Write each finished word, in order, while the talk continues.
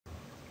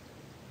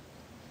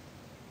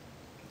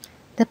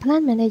The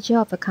plant manager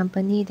of a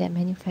company that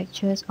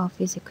manufactures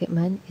office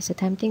equipment is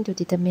attempting to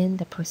determine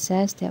the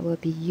process that will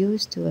be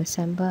used to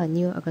assemble a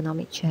new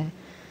ergonomic chair.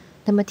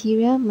 The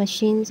material,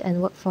 machines,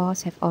 and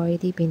workforce have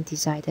already been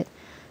decided.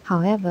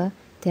 However,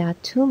 there are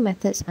two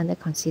methods under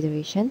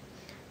consideration.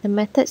 The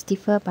methods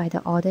differ by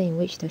the order in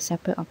which the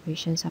separate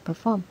operations are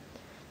performed.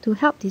 To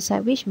help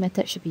decide which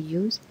method should be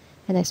used,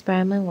 an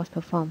experiment was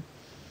performed.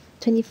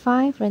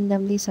 25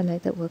 randomly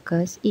selected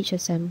workers each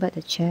assembled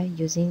the chair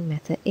using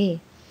method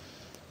A,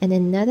 and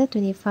another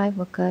 25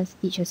 workers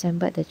each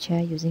assembled the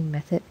chair using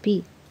method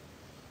B.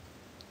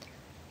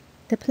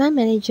 The plant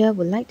manager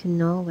would like to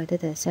know whether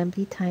the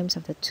assembly times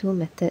of the two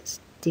methods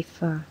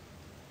differ.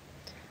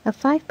 A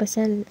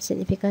 5%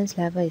 significance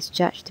level is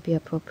judged to be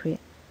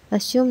appropriate.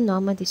 Assume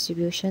normal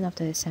distribution of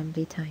the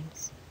assembly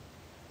times.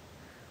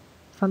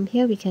 From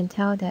here we can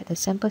tell that the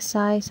sample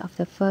size of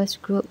the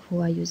first group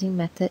who are using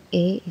method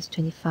A is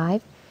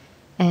 25,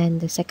 and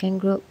the second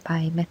group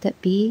by method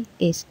B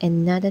is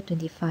another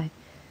 25.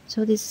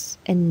 So this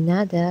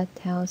another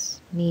tells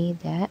me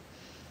that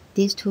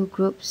these two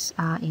groups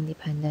are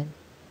independent.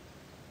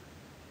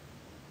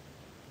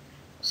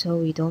 So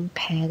we don't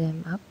pair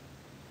them up.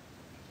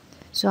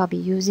 So I'll be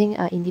using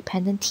an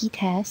independent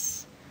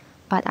t-test,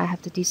 but I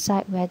have to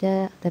decide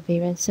whether the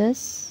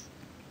variances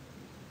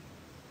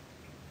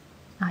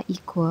are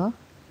equal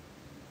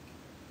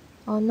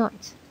or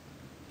not.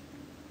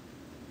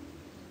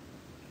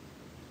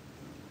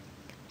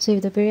 So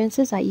if the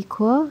variances are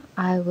equal,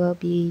 I will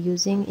be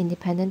using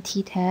independent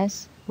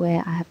t-test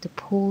where I have to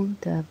pull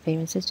the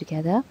variances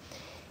together.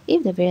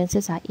 If the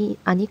variances are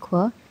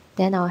unequal,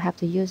 then I'll have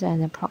to use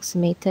an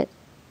approximated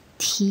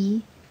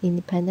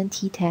independent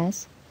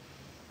t-test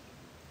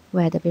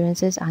where the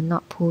variances are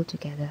not pulled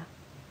together.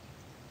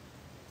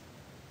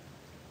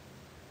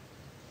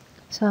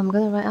 So I'm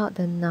going to write out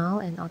the null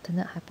and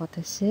alternate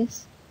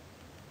hypothesis.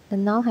 The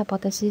null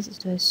hypothesis is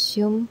to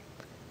assume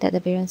that the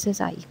variances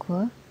are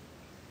equal.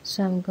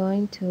 So I'm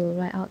going to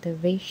write out the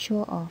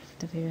ratio of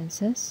the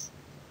variances.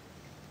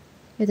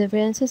 If the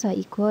variances are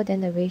equal,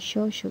 then the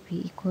ratio should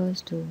be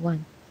equals to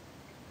 1.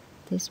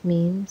 This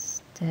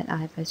means that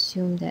I've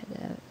assumed that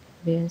the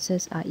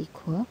variances are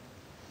equal.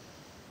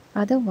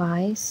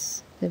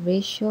 Otherwise, the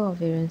ratio of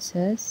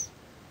variances,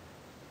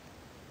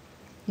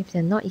 if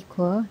they're not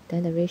equal,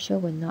 then the ratio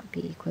will not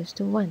be equals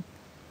to 1.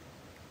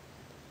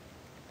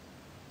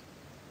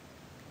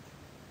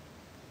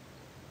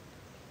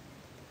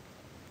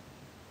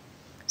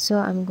 So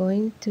I'm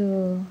going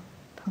to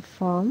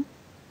perform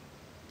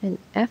an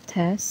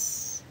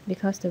f-test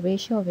because the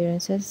ratio of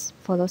variances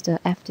follows the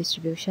f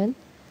distribution.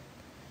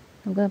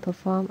 I'm going to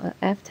perform a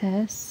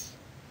f-test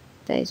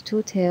that is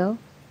two-tailed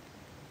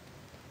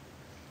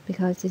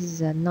because this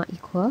is a not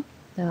equal.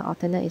 The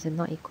alternate is a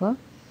not equal.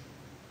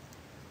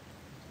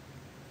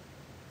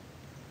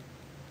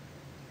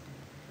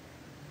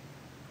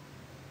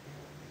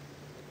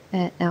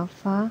 At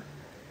alpha,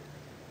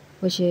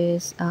 which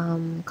is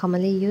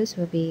commonly used,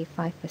 will be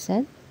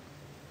 5%.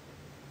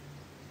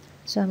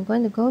 So I'm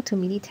going to go to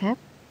Minitab.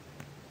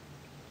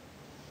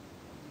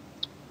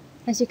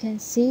 As you can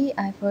see,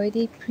 I've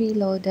already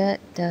preloaded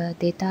the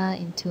data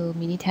into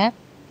Minitab.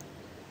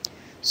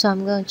 So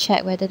I'm going to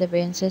check whether the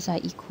variances are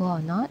equal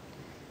or not.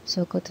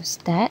 So go to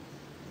Stat,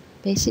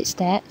 Basic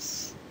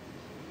Stats,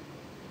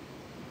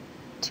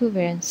 two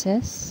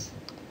variances.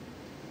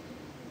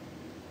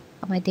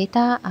 My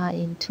data are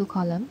in two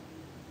columns.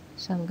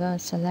 So I'm going to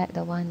select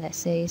the one that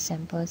says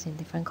samples in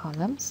different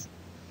columns.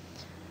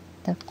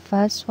 The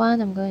first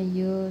one, I'm going to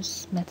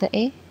use method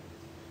A.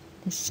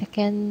 The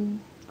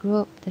second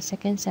group, the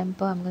second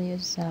sample, I'm going to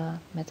use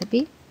method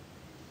B.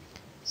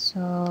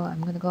 So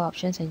I'm going to go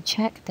options and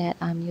check that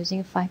I'm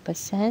using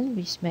 5%,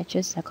 which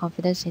matches the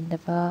confidence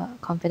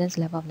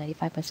level of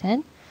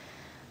 95%.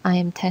 I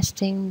am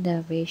testing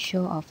the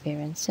ratio of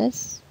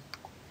variances.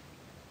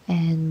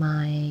 And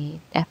my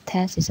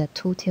f-test is a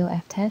two-tailed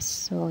f-test,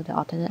 so the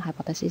alternate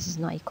hypothesis is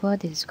not equal.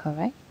 This is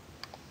correct.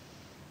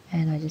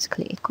 And I just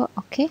click equal,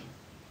 OK.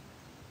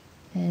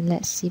 And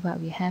let's see what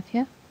we have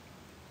here.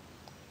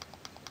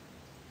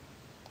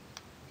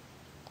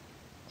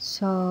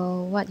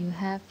 So what you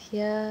have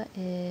here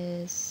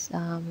is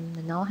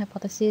the null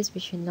hypothesis,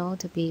 which you know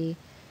to be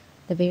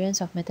the variance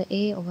of method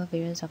A over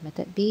variance of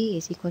method B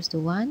is equals to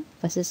 1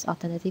 versus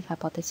alternative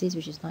hypothesis,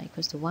 which is not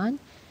equals to 1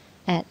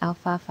 at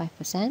alpha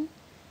 5%.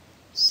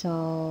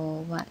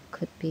 So what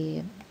could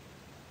be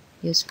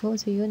useful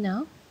to you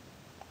now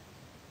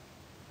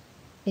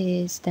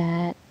is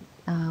that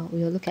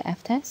we will look at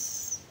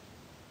f-tests.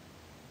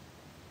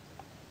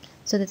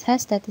 So the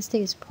test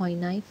statistic is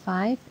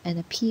 0.95 and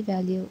the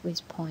p-value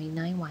is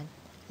 0.91.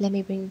 Let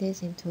me bring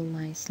this into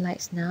my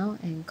slides now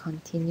and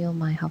continue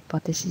my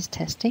hypothesis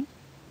testing.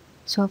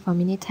 So for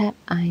Minitab,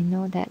 I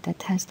know that the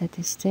test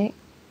statistic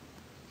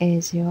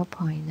is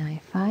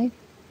 0.95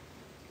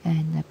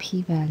 and the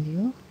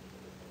p-value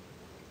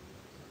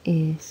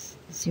is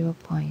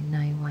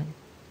 0.91.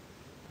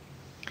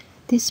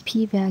 This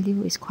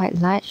p-value is quite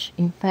large.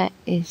 In fact,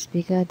 it's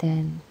bigger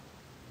than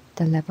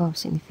the level of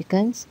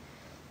significance.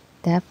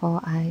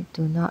 Therefore, I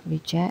do not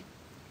reject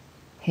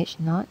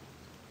H0.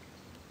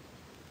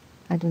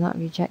 I do not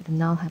reject the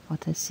null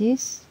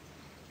hypothesis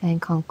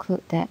and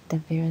conclude that the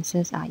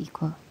variances are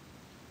equal.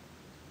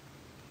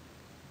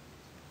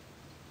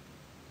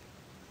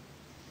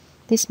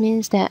 This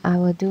means that I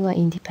will do an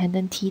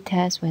independent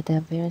t-test where the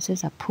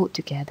variances are put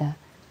together.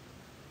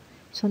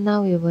 So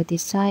now we will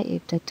decide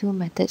if the two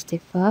methods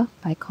differ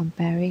by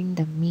comparing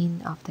the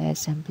mean of the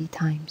assembly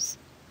times.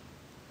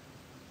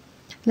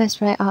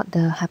 Let's write out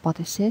the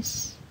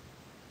hypothesis.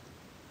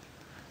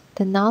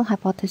 The null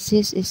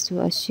hypothesis is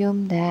to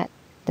assume that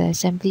the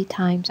assembly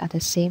times are the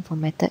same for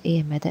method A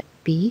and method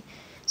B.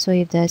 So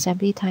if the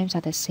assembly times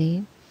are the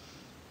same,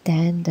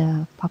 then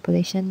the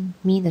population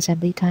mean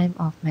assembly time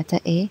of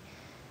method A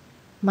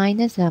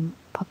minus the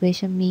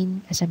population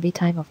mean assembly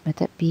time of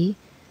method B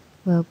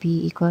will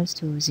be equals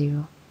to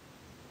 0.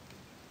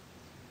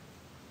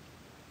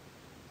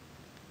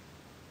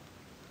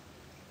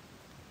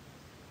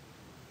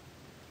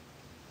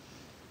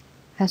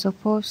 As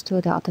opposed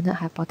to the alternate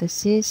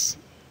hypothesis,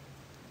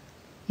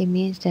 it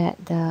means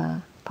that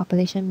the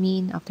population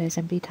mean of the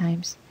assembly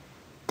times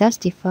does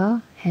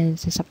differ,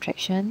 hence the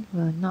subtraction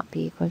will not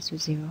be equals to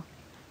 0.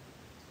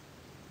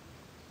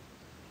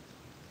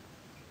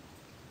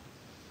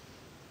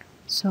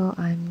 So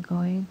I'm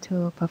going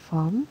to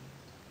perform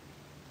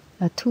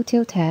a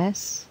two-tailed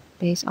test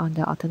based on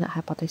the alternate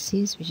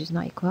hypothesis, which is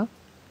not equal.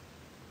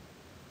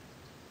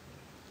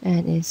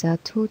 And it's a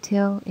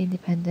two-tailed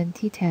independent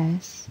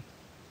t-test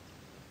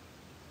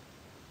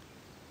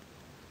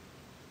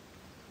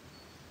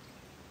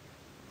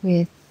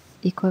with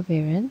equal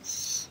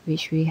variance,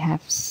 which we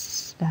have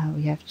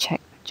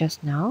checked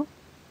just now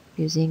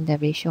using the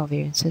ratio of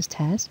variances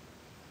test.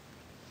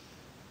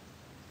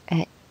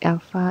 At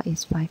alpha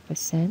is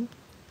 5%.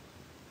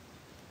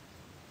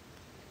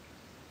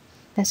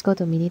 Let's go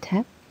to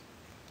Minitab.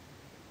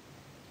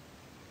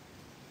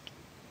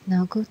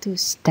 Now go to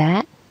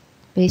Stat,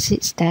 Basic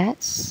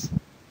Stats,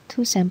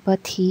 to sample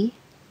T.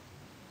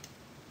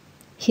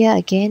 Here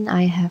again,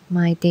 I have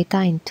my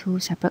data in two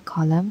separate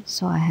columns,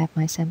 so I have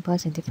my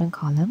samples in different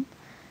columns.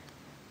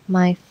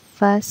 My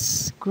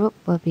first group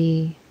will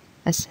be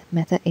as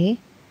method A,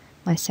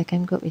 my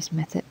second group is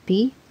method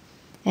B,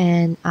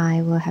 and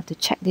I will have to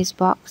check this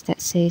box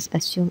that says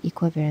Assume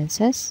Equal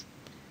Variances.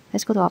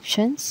 Let's go to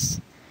Options.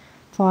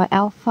 For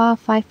alpha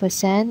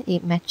 5%,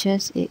 it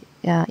matches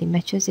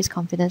this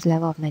confidence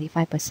level of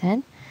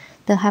 95%.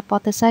 The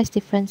hypothesized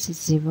difference is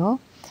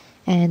 0,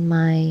 and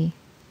my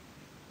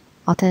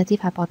alternative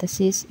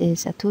hypothesis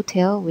is a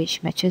two-tail,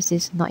 which matches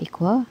this not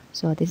equal,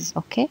 so this is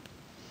okay.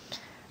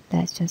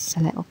 Let's just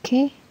select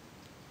OK.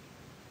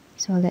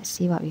 So let's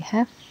see what we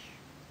have.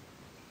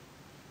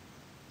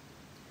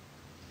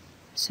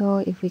 So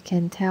if we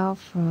can tell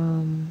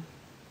from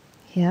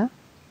here,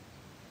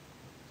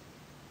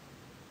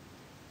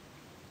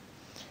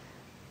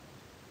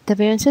 the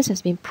variances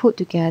has been put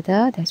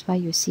together. That's why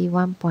you see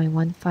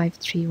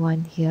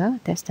 1.1531 here.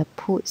 That's the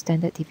put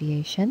standard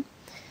deviation.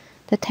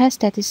 The test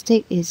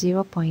statistic is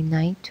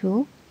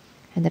 0.92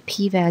 and the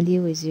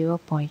p-value is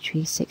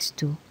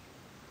 0.362.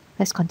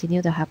 Let's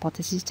continue the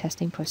hypothesis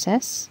testing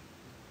process.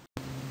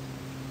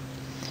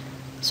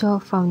 So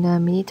from the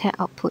Minitab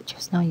output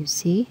just now, you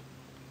see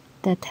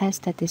the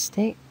test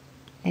statistic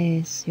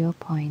is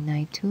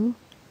 0.92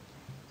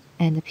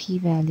 and the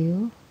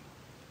p-value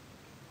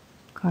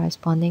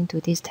corresponding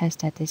to this test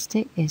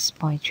statistic is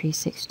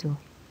 0.362.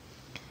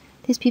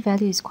 This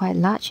p-value is quite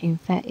large. In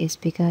fact, it's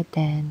bigger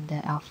than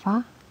the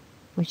alpha,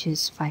 which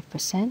is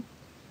 5%.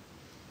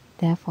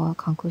 Therefore,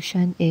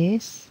 conclusion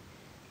is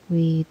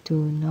we do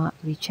not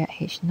reject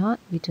H0,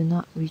 we do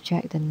not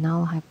reject the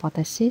null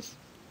hypothesis,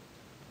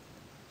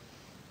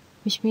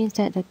 which means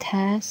that the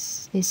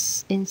test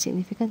is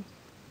insignificant.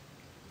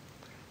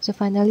 So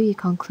finally, we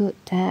conclude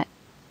that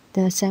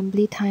the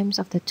assembly times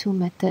of the two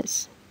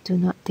methods do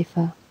not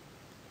differ.